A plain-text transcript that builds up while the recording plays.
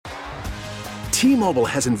T-Mobile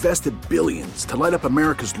has invested billions to light up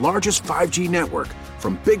America's largest 5G network,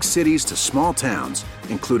 from big cities to small towns,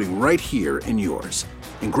 including right here in yours.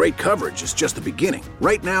 And great coverage is just the beginning.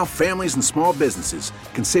 Right now, families and small businesses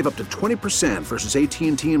can save up to 20% versus AT&T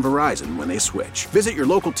and Verizon when they switch. Visit your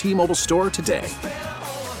local T-Mobile store today.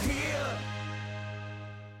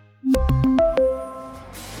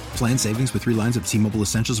 Plan savings with 3 lines of T-Mobile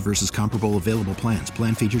Essentials versus comparable available plans.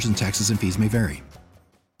 Plan features and taxes and fees may vary.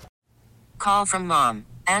 Call from mom.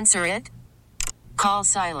 Answer it. Call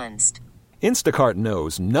silenced. Instacart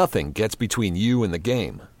knows nothing gets between you and the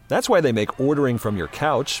game. That's why they make ordering from your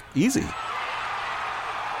couch easy.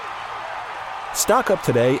 Stock up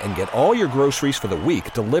today and get all your groceries for the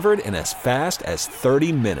week delivered in as fast as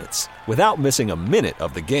 30 minutes without missing a minute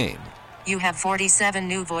of the game. You have 47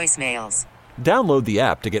 new voicemails. Download the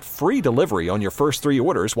app to get free delivery on your first 3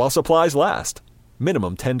 orders while supplies last.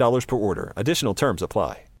 Minimum $10 per order. Additional terms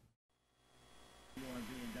apply.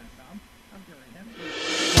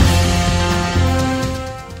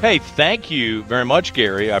 Hey, thank you very much,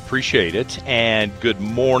 Gary. I appreciate it. And good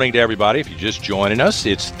morning to everybody. If you're just joining us,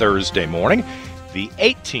 it's Thursday morning, the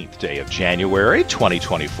 18th day of January,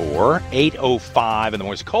 2024, 8:05 in the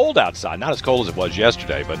morning. It's cold outside. Not as cold as it was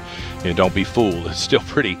yesterday, but don't be fooled. It's still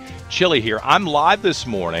pretty chilly here. I'm live this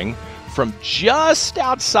morning from just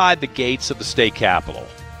outside the gates of the state capitol,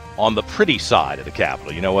 on the pretty side of the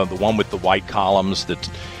capitol. The one with the white columns it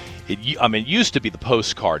used to be the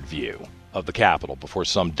postcard view of the Capitol before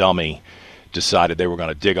some dummy decided they were going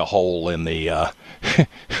to dig a hole in the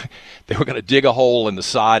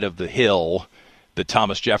side of the hill that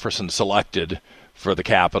Thomas Jefferson selected for the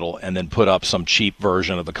Capitol, and then put up some cheap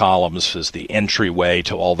version of the columns as the entryway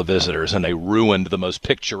to all the visitors, and they ruined the most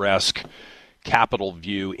picturesque Capitol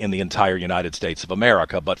view in the entire United States of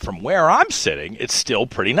America. But from where I'm sitting, it's still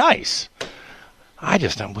pretty nice. I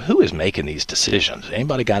just don't know, who is making these decisions?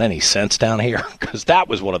 Anybody got any sense down here? Because that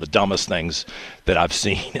was one of the dumbest things that I've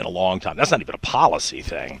seen in a long time. That's not even a policy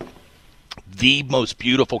thing. The most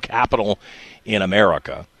beautiful Capitol in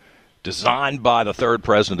America, designed by the third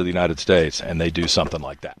president of the United States, and they do something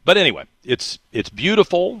like that. But anyway, it's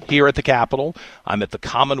beautiful here at the Capitol. I'm at the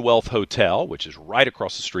Commonwealth Hotel, which is right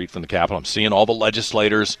across the street from the Capitol. I'm seeing all the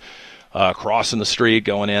legislators crossing the street,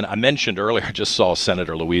 going in. I mentioned earlier, I just saw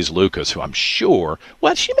Senator Louise Lucas, who I'm sure,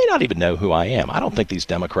 she may not even know who I am. I don't think these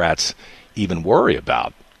Democrats even worry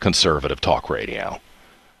about conservative talk radio.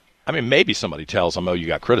 I mean, maybe somebody tells them, you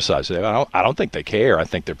got criticized. I don't think they care. I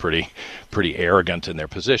think they're pretty arrogant in their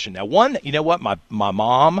position. Now, my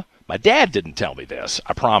dad didn't tell me this,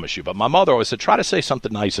 I promise you, but my mother always said, try to say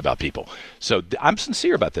something nice about people. So I'm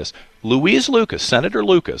sincere about this. Louise Lucas, Senator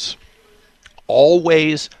Lucas,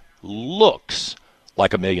 always looks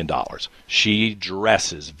like $1 million. She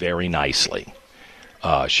dresses very nicely.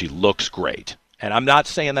 She looks great. And I'm not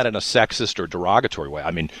saying that in a sexist or derogatory way.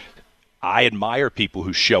 I mean, I admire people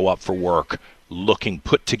who show up for work looking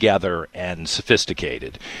put together and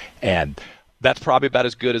sophisticated. And that's probably about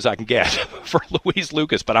as good as I can get for Louise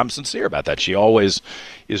Lucas, but I'm sincere about that. She always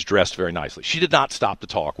is dressed very nicely. She did not stop to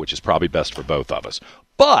talk, which is probably best for both of us.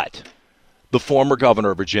 But the former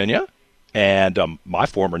governor of Virginia, and my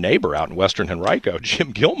former neighbor out in Western Henrico,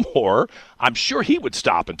 Jim Gilmore, I'm sure he would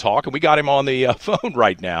stop and talk, and we got him on the phone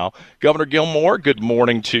right now. Governor Gilmore, good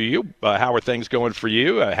morning to you. How are things going for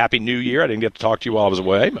you? Happy New Year. I didn't get to talk to you while I was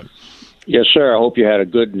away. But... Yes, sir. I hope you had a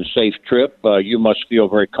good and safe trip. You must feel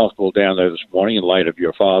very comfortable down there this morning in light of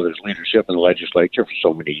your father's leadership in the legislature for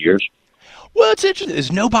so many years. Well, it's interesting.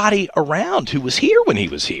 There's nobody around who was here when he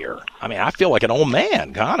was here. I mean, I feel like an old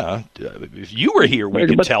man, kind of. If you were here, we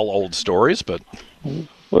could tell old stories, but...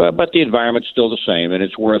 Well, but the environment's still the same, and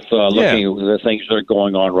it's worth looking at the things that are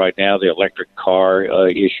going on right now, the electric car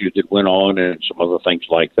issue that went on and some other things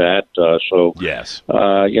like that. Yes.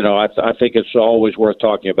 I think it's always worth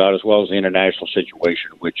talking about, as well as the international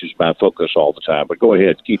situation, which is my focus all the time. But go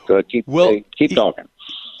ahead. Keep talking.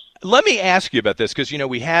 Let me ask you about this, because,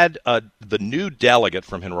 we had the new delegate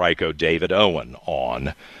from Henrico, David Owen,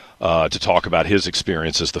 on to talk about his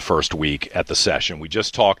experiences the first week at the session. We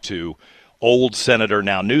just talked to old Senator,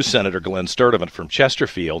 now new Senator Glenn Sturdivant from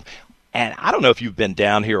Chesterfield. And I don't know if you've been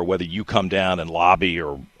down here or whether you come down and lobby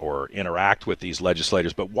or interact with these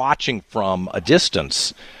legislators, but watching from a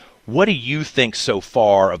distance, what do you think so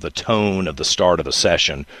far of the tone of the start of the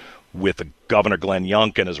session with Governor Glenn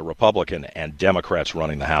Youngkin as a Republican and Democrats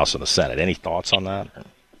running the House and the Senate? Any thoughts on that?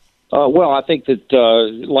 Well, I think that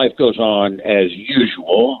life goes on as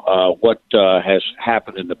usual. What has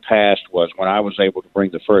happened in the past was when I was able to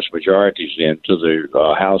bring the first majorities into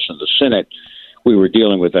the House and the Senate, we were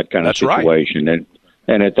dealing with that kind of situation. Right.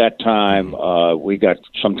 And at that time, we got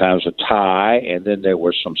sometimes a tie, and then there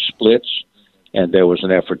were some splits, and there was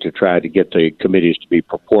an effort to try to get the committees to be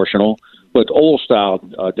proportional. But old-style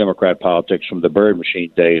Democrat politics from the Bird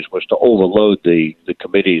Machine days was to overload the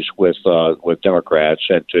committees with Democrats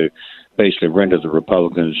and to basically render the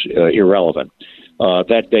Republicans irrelevant.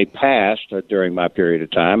 That day passed during my period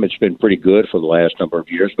of time. It's been pretty good for the last number of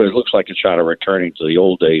years, but it looks like it's kind of returning to the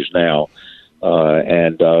old days now.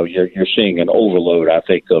 And you're seeing an overload, I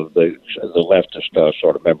think, of the leftist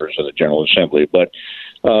sort of members of the General Assembly. But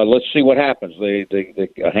let's see what happens.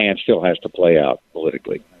 The hand still has to play out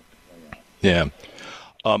politically. Yeah.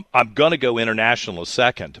 I'm going to go international in a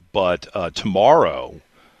second, but tomorrow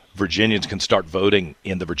Virginians can start voting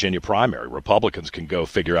in the Virginia primary. Republicans can go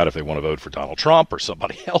figure out if they want to vote for Donald Trump or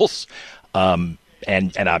somebody else. And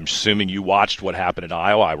I'm assuming you watched what happened in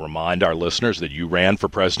Iowa. I remind our listeners that you ran for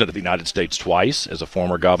president of the United States twice as a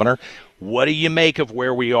former governor. What do you make of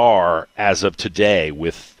where we are as of today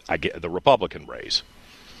with the Republican race?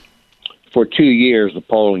 For 2 years, the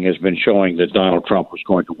polling has been showing that Donald Trump was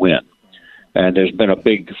going to win. And there's been a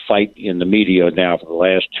big fight in the media now for the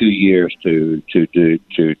last 2 years to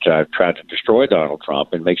try to destroy Donald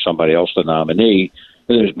Trump and make somebody else the nominee.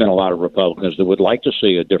 There's been a lot of Republicans that would like to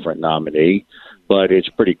see a different nominee, but it's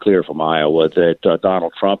pretty clear from Iowa that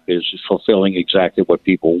Donald Trump is fulfilling exactly what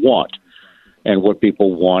people want. And what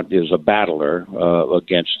people want is a battler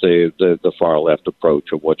against the far left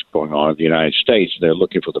approach of what's going on in the United States. They're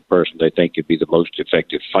looking for the person they think could be the most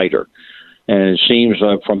effective fighter. And it seems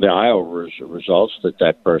from the Iowa results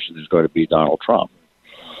that person is going to be Donald Trump.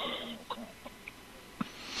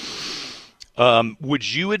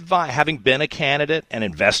 Would you advise, having been a candidate and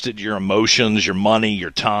invested your emotions, your money,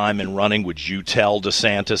 your time in running, would you tell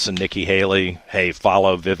DeSantis and Nikki Haley, hey,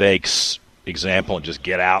 follow Vivek's example and just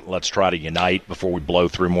get out and let's try to unite before we blow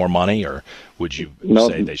through more money? Or would you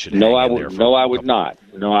say they should hang in there? No, I would not.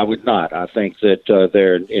 No, I would not. I think that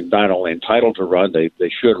they're not only entitled to run, they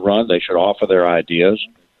should run. They should offer their ideas.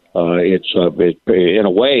 In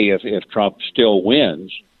a way, if Trump still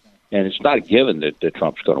wins, and it's not a given that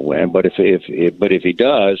Trump's going to win, but if he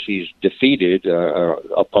does, he's defeated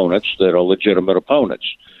opponents that are legitimate opponents.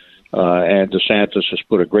 And DeSantis has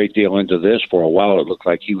put a great deal into this. For a while, it looked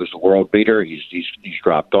like he was the world beater. He's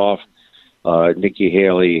dropped off. Nikki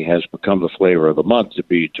Haley has become the flavor of the month, to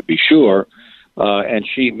be sure, and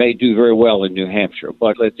she may do very well in New Hampshire.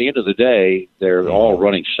 But at the end of the day, they're all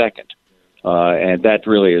running second, and that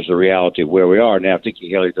really is the reality of where we are now. If Nikki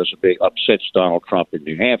Haley upsets Donald Trump in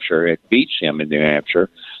New Hampshire, it beats him in New Hampshire,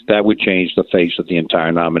 that would change the face of the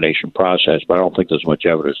entire nomination process. But I don't think there's much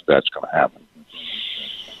evidence that's going to happen.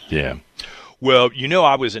 Yeah. Well,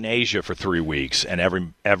 I was in Asia for 3 weeks, and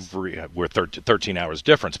we're 13 hours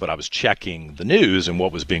difference, but I was checking the news and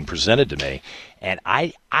what was being presented to me. And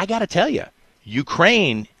I got to tell you,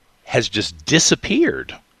 Ukraine has just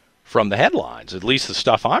disappeared from the headlines, at least the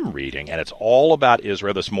stuff I'm reading. And it's all about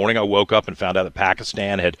Israel. This morning I woke up and found out that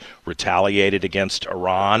Pakistan had retaliated against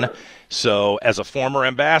Iran. So as a former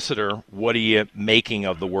ambassador, what are you making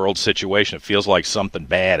of the world situation? It feels like something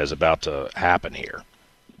bad is about to happen here.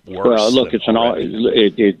 Well, look, it's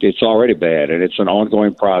already bad, and it's an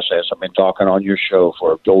ongoing process. I've been talking on your show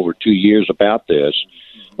for over 2 years about this.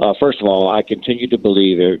 First of all, I continue to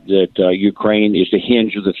believe that Ukraine is the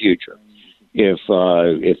hinge of the future. If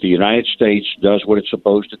the United States does what it's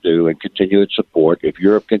supposed to do and continue its support, if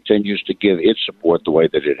Europe continues to give its support the way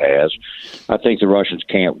that it has, I think the Russians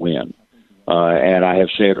can't win. And I have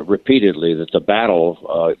said repeatedly that the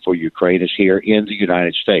battle for Ukraine is here in the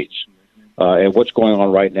United States. And what's going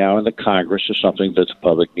on right now in the Congress is something that the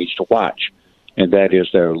public needs to watch, and that is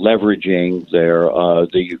they're leveraging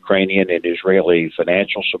the Ukrainian and Israeli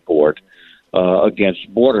financial support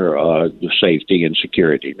against border safety and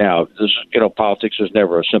security. Now, politics is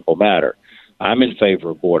never a simple matter. I'm in favor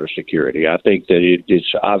of border security. I think that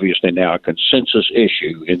it's obviously now a consensus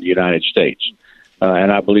issue in the United States.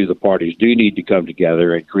 And I believe the parties do need to come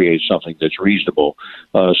together and create something that's reasonable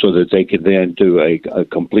so that they can then do a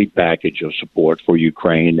complete package of support for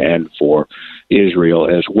Ukraine and for Israel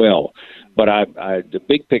as well. But the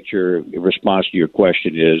big picture response to your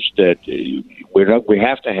question is that we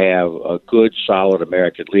have to have a good, solid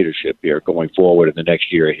American leadership here going forward in the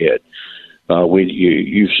next year ahead.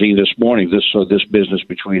 You've seen this morning, this business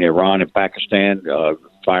between Iran and Pakistan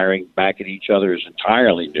firing back at each other is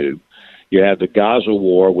entirely new. You have the Gaza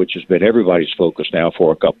war, which has been everybody's focus now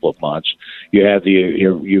for a couple of months. You have the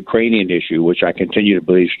Ukrainian issue, which I continue to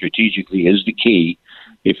believe strategically is the key.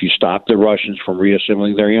 If you stop the Russians from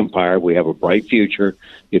reassembling their empire, we have a bright future.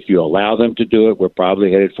 If you allow them to do it, we're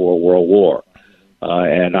probably headed for a world war.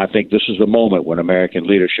 And I think this is the moment when American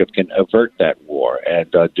leadership can avert that war, and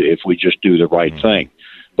if we just do the right thing.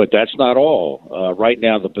 But that's not all. Right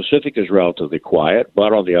now, the Pacific is relatively quiet,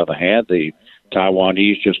 but on the other hand, the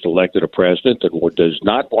Taiwanese just elected a president that does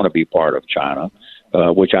not want to be part of China,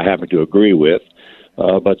 which I happen to agree with.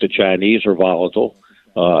 But the Chinese are volatile.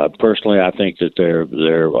 Personally, I think that they're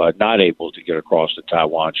not able to get across the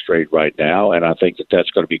Taiwan Strait right now, and I think that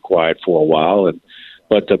that's going to be quiet for a while.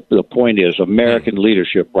 But the point is, American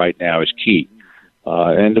leadership right now is key.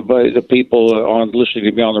 And the people listening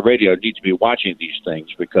to me on the radio need to be watching these things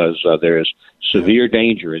because there is severe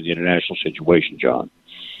danger in the international situation, John.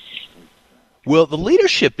 Well, the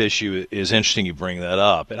leadership issue is interesting you bring that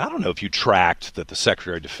up. And I don't know if you tracked that the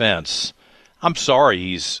Secretary of Defense, I'm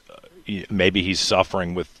sorry, maybe he's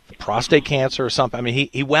suffering with prostate cancer or something. I mean,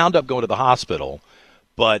 he wound up going to the hospital.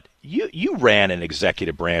 But you ran an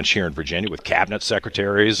executive branch here in Virginia with cabinet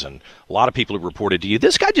secretaries and a lot of people who reported to you.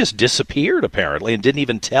 This guy just disappeared, apparently, and didn't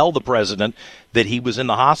even tell the president that he was in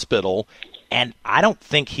the hospital. And I don't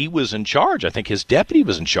think he was in charge. I think his deputy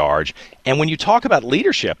was in charge. And when you talk about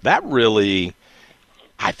leadership, that really,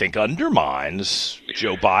 I think, undermines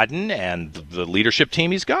Joe Biden and the leadership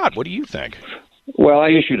team he's got. What do you think? Well, I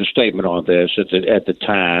issued a statement on this at the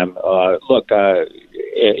time. Look,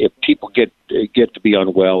 if people get to be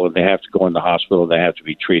unwell and they have to go in the hospital, they have to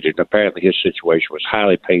be treated. Apparently, his situation was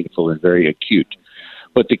highly painful and very acute.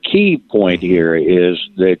 But the key point here is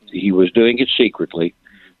that he was doing it secretly,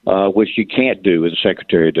 which you can't do with the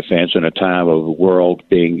Secretary of Defense in a time of the world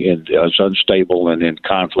being as unstable and in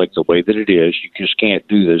conflict the way that it is. You just can't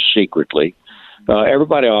do this secretly.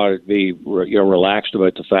 Everybody ought to be relaxed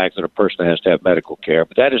about the fact that a person has to have medical care,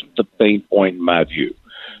 but that isn't the main point in my view.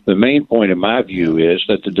 The main point in my view is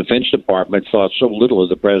that the Defense Department thought so little of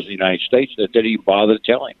the President of the United States that they didn't even bother to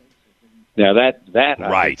tell him. Now, that right.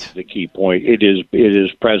 I think is the key point. It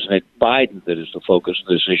is President Biden that is the focus of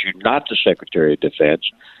this issue, not the Secretary of Defense.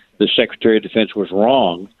 The Secretary of Defense was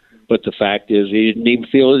wrong, but the fact is he didn't even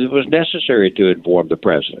feel it was necessary to inform the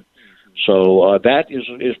President. So that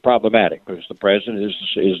is problematic because the president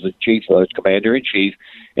is the chief, commander-in-chief,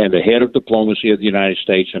 and the head of diplomacy of the United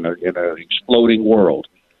States in an exploding world.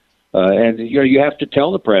 And you have to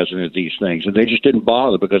tell the president these things, and they just didn't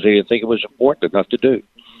bother because they didn't think it was important enough to do.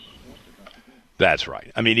 That's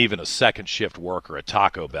right. I mean, even a second shift worker at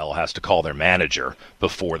Taco Bell has to call their manager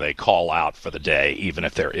before they call out for the day, even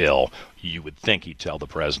if they're ill. You would think he'd tell the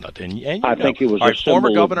president. And I think it was our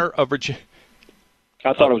former governor of Virginia.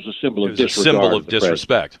 I thought it was a symbol of disregard. A symbol of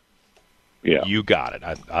disrespect. Yeah. You got it.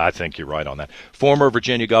 I think you're right on that. Former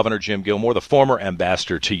Virginia Governor Jim Gilmore, the former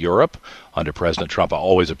ambassador to Europe under President Trump. I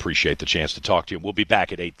always appreciate the chance to talk to you. We'll be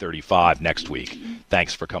back at 8:35 next week.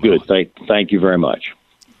 Thanks for coming on. Good. Thank you very much.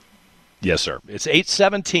 Yes, sir. It's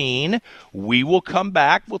 8:17. We will come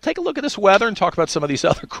back. We'll take a look at this weather and talk about some of these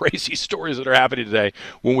other crazy stories that are happening today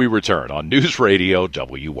when we return on News Radio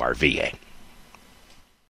WRVA.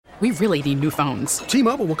 We really need new phones.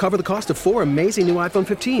 T-Mobile will cover the cost of 4 amazing new iPhone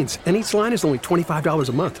 15s, and each line is only $25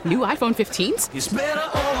 a month. New iPhone 15s? It's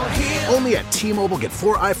better over here. Only at T-Mobile, get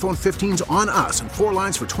 4 iPhone 15s on us and 4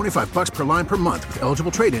 lines for $25 per line per month with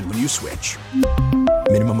eligible trade-in when you switch.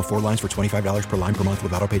 Minimum of 4 lines for $25 per line per month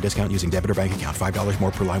with autopay discount using debit or bank account. $5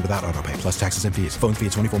 more per line without autopay, plus taxes and fees. Phone fee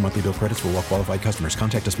at 24 monthly bill credits for well-qualified customers.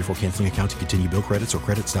 Contact us before canceling account to continue bill credits or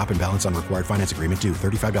credit stop and balance on required finance agreement due.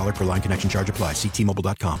 $35 per line connection charge applies. See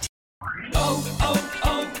T-Mobile.com.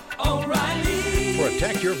 O'Reilly.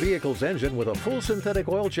 Protect your vehicle's engine with a full synthetic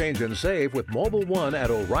oil change and save with Mobil 1 at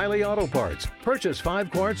O'Reilly Auto Parts. Purchase 5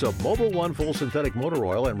 quarts of Mobil 1 full synthetic motor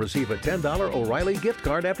oil and receive a $10 O'Reilly gift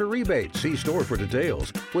card after rebate. See store for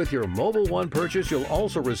details. With your Mobil 1 purchase, you'll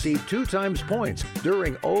also receive 2 times points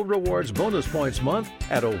during O Rewards Bonus Points Month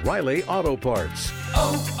at O'Reilly Auto Parts.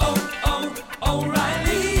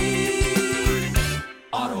 O'Reilly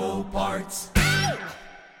Auto Parts.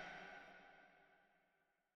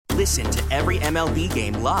 Listen to every MLB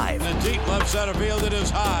game live. In the deep left center field, it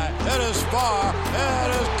is high, it is far,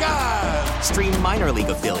 it is gone. Stream minor league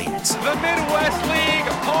affiliates. The Midwest League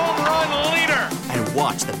home run leader. And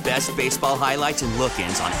watch the best baseball highlights and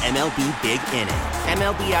look-ins on MLB Big Inning.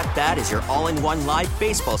 MLB At Bat is your all-in-one live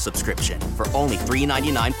baseball subscription for only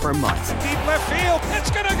 $3.99 per month. Deep left field,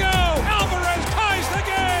 it's gonna go. Alvarez ties the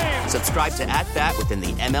game. Subscribe to At Bat within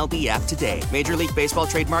the MLB app today. Major League Baseball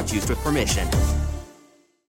trademarks used with permission.